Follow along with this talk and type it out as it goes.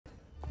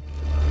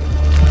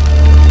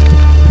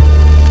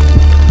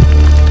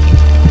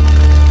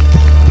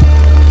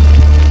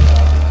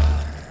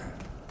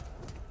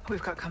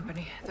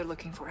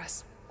looking for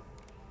us.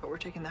 But we're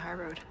taking the high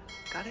road.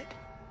 Got it?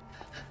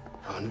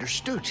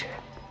 Understood.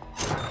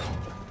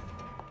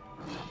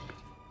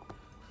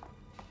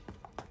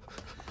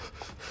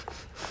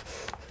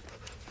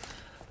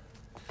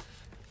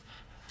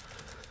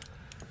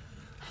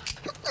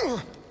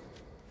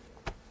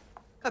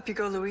 Up you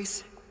go,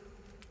 Luis.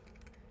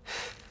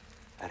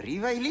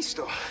 Arriva y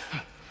listo.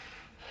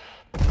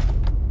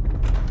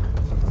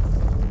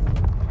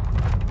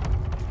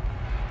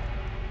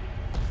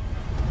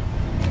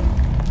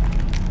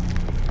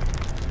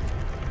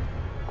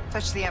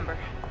 Fetch the ember.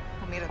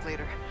 We'll meet up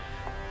later.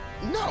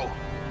 No!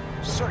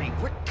 Sorry,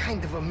 what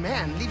kind of a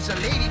man leaves a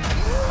lady...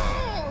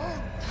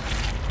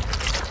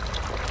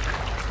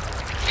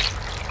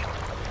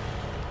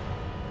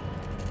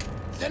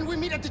 Then we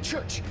meet at the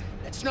church.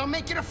 Let's not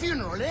make it a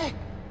funeral, eh?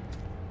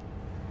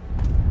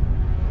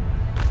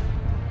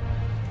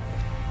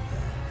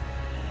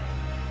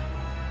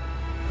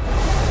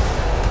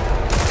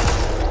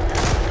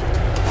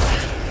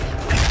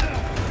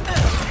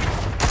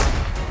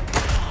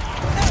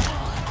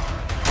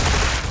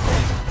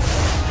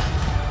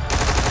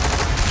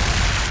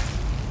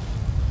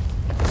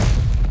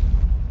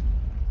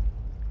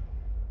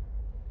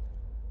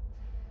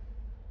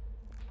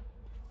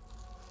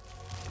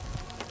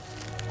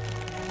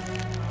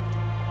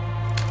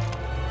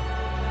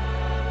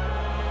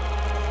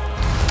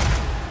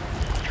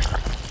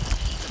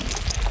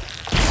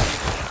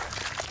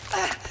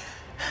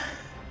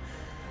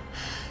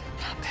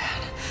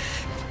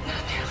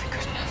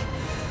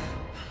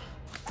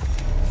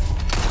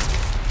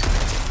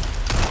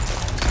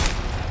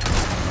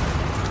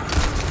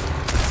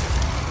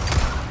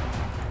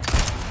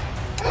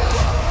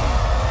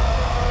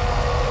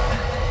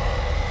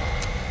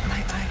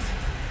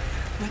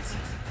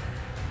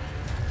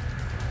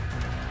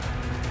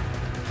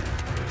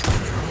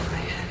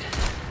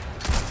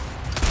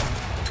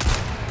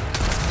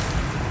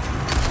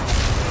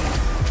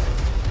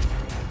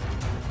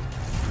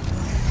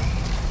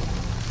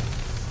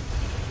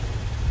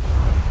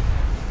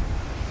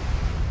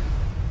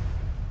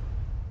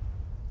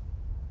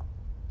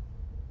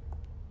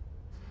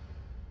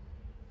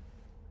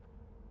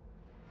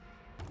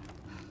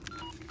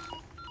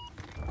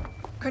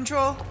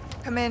 Control,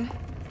 come in.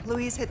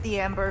 Luis hit the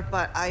amber,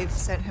 but I've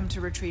sent him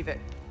to retrieve it.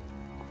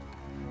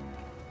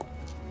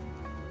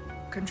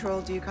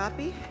 Control, do you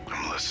copy?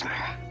 I'm listening.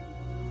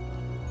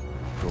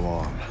 Go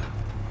on.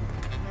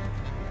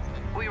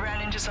 We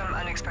ran into some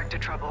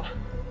unexpected trouble.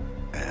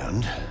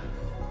 And?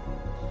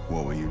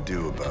 What will you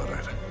do about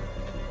it?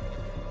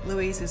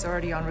 Luis is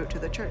already en route to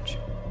the church.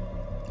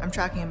 I'm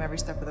tracking him every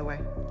step of the way.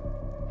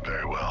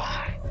 Very well.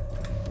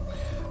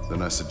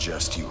 Then I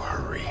suggest you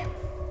hurry.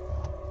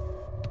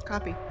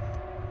 Copy.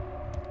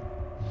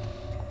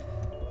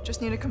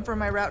 Just need to confirm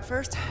my route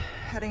first.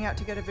 Heading out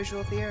to get a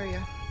visual of the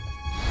area.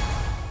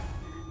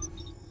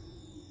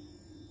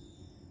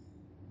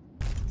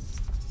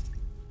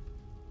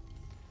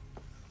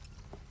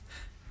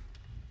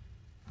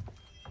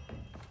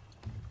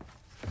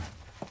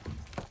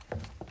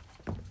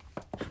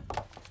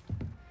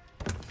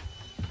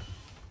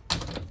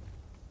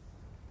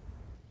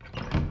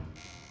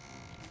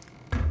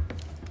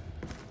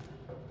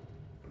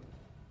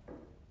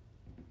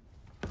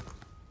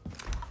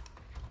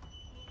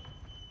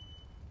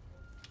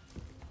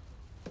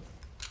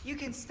 You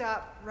can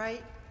stop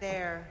right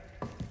there,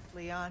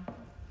 Leon.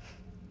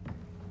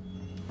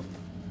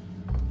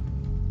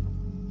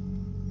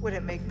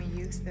 Wouldn't make me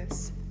use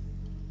this,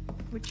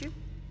 would you?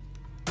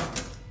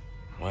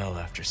 Well,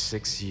 after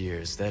 6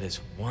 years, that is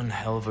one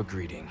hell of a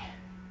greeting,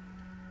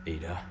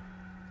 Ada.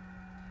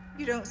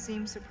 You don't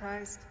seem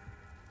surprised.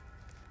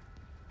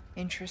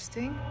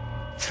 Interesting.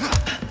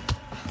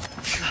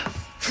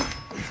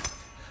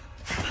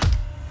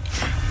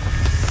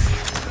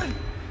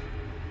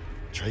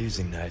 Try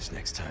using knives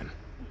next time.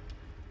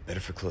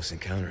 Better for close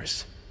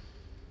encounters.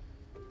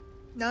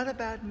 Not a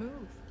bad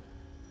move.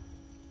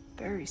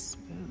 Very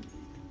smooth.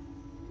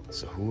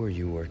 So who are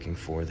you working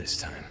for this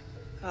time?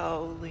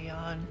 Oh,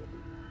 Leon.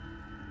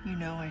 You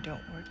know I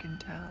don't work in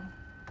town.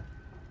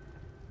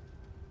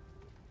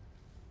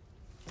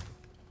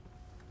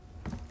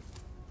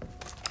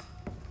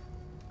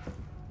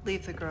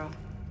 Leave the girl.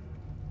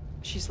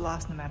 She's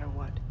lost no matter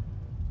what.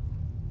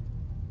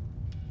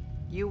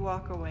 You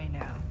walk away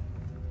now,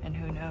 and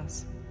who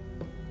knows?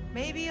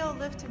 Maybe you'll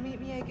live to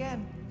meet me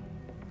again.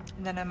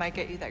 And then I might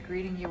get you that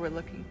greeting you were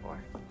looking for.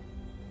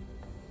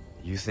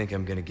 You think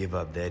I'm gonna give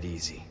up that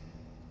easy?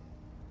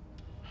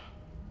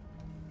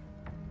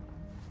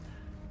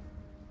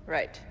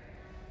 Right.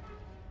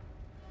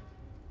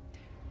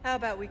 How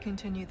about we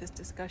continue this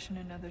discussion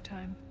another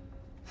time?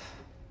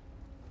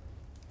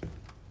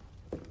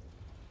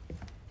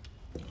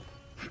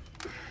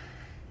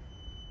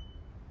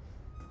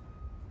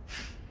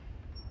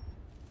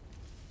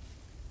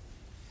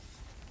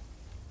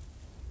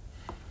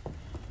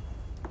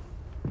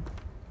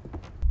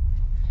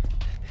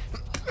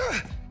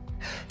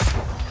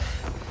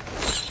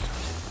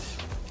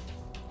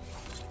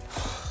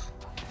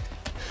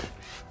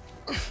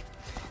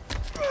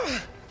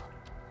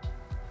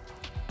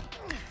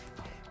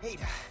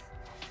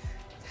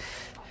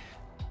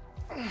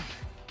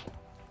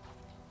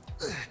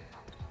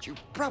 You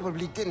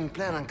probably didn't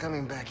plan on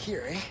coming back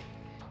here, eh?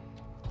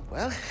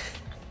 Well,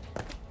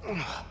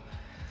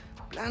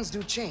 plans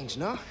do change,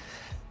 no?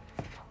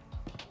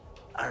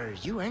 Are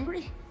you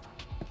angry?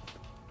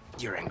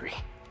 You're angry.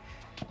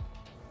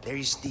 There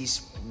is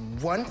this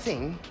one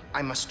thing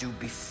I must do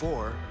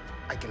before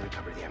I can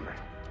recover the Ember.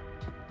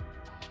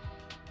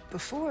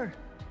 Before.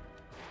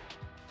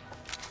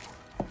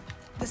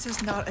 This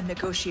is not a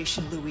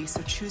negotiation, Louis,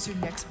 so choose your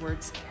next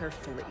words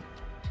carefully.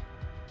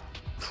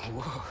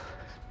 Whoa.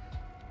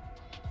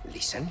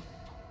 Listen,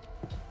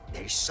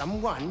 there is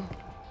someone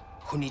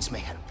who needs my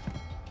help.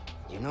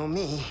 You know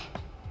me,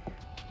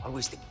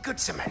 always the good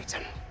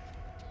Samaritan.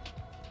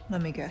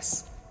 Let me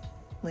guess.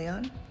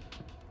 Leon?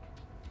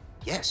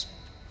 Yes,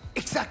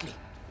 exactly.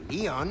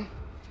 Leon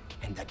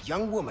and that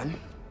young woman,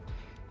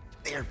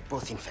 they're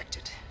both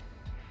infected.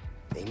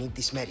 They need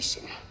this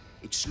medicine.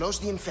 It slows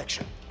the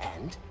infection,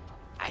 and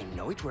I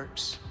know it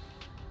works.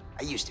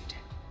 I used it.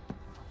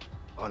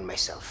 On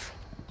myself.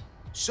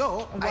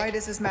 So, Why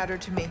does this matter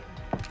to me?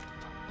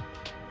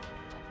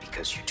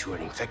 Because you two are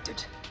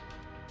infected.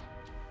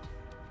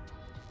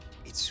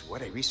 It's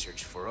what I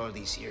researched for all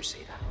these years,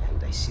 Ada,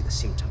 and I see the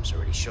symptoms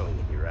already showing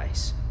in your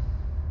eyes.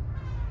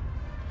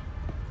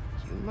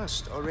 You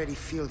must already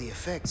feel the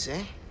effects,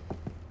 eh?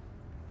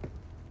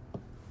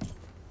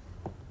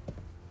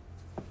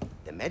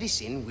 The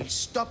medicine will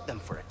stop them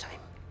for a time.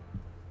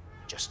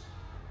 Just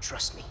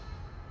trust me.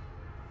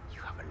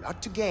 You have a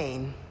lot to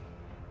gain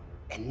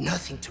and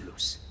nothing to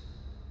lose.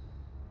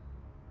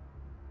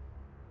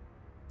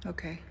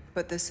 Okay,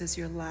 but this is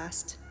your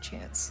last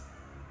chance.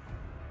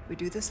 We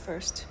do this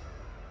first,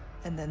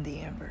 and then the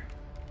Amber.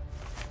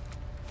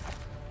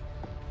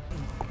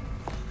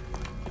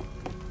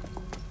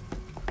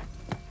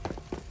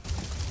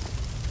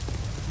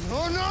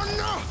 No, no,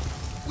 no!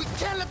 We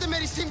can't let the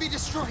medicine be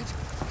destroyed!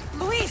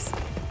 Luis!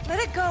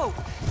 Let it go!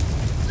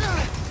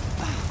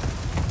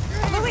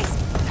 Luis!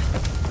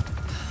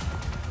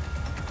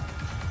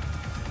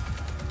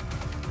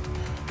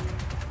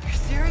 You're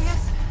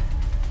serious?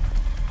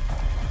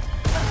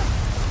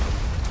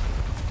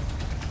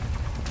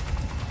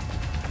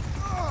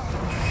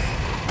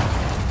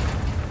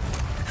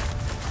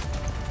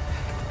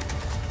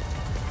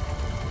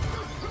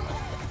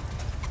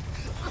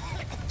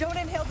 Don't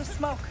inhale the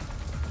smoke.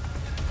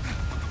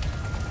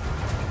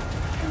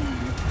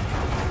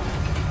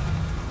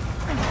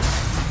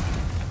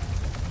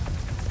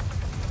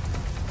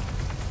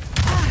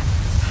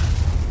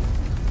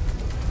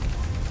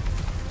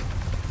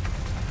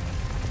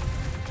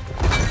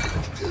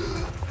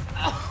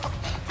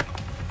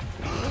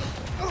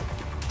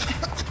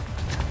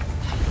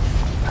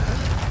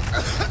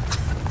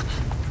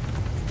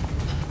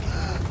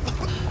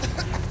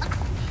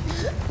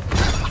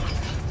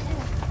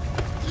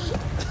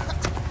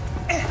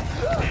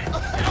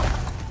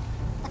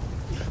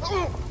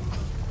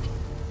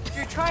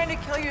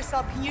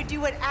 Can you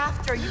do it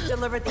after you've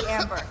delivered the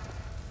Amber?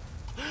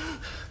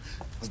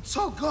 It's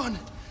all gone.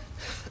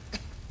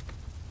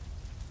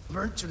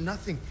 Burnt to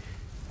nothing.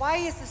 Why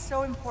is this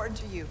so important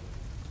to you?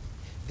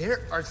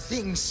 There are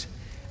things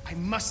I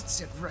must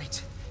set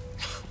right.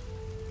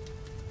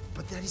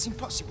 But that is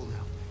impossible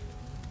now.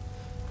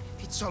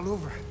 It's all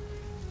over,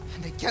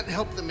 and I can't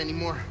help them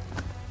anymore.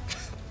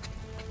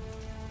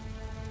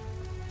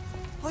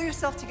 Pull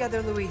yourself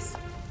together, Luis.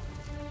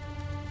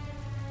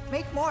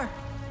 Make more.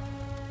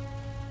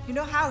 You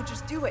know how,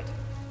 just do it.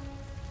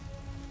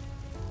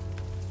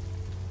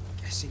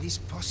 Guess it is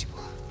possible.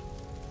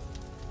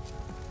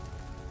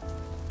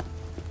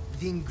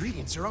 The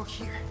ingredients are all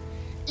here,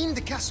 in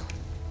the castle.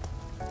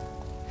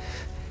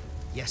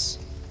 Yes,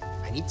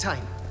 I need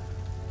time,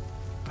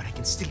 but I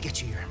can still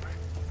get you your Ember.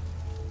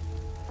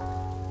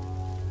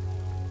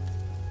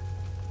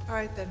 All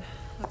right then,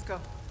 let's go.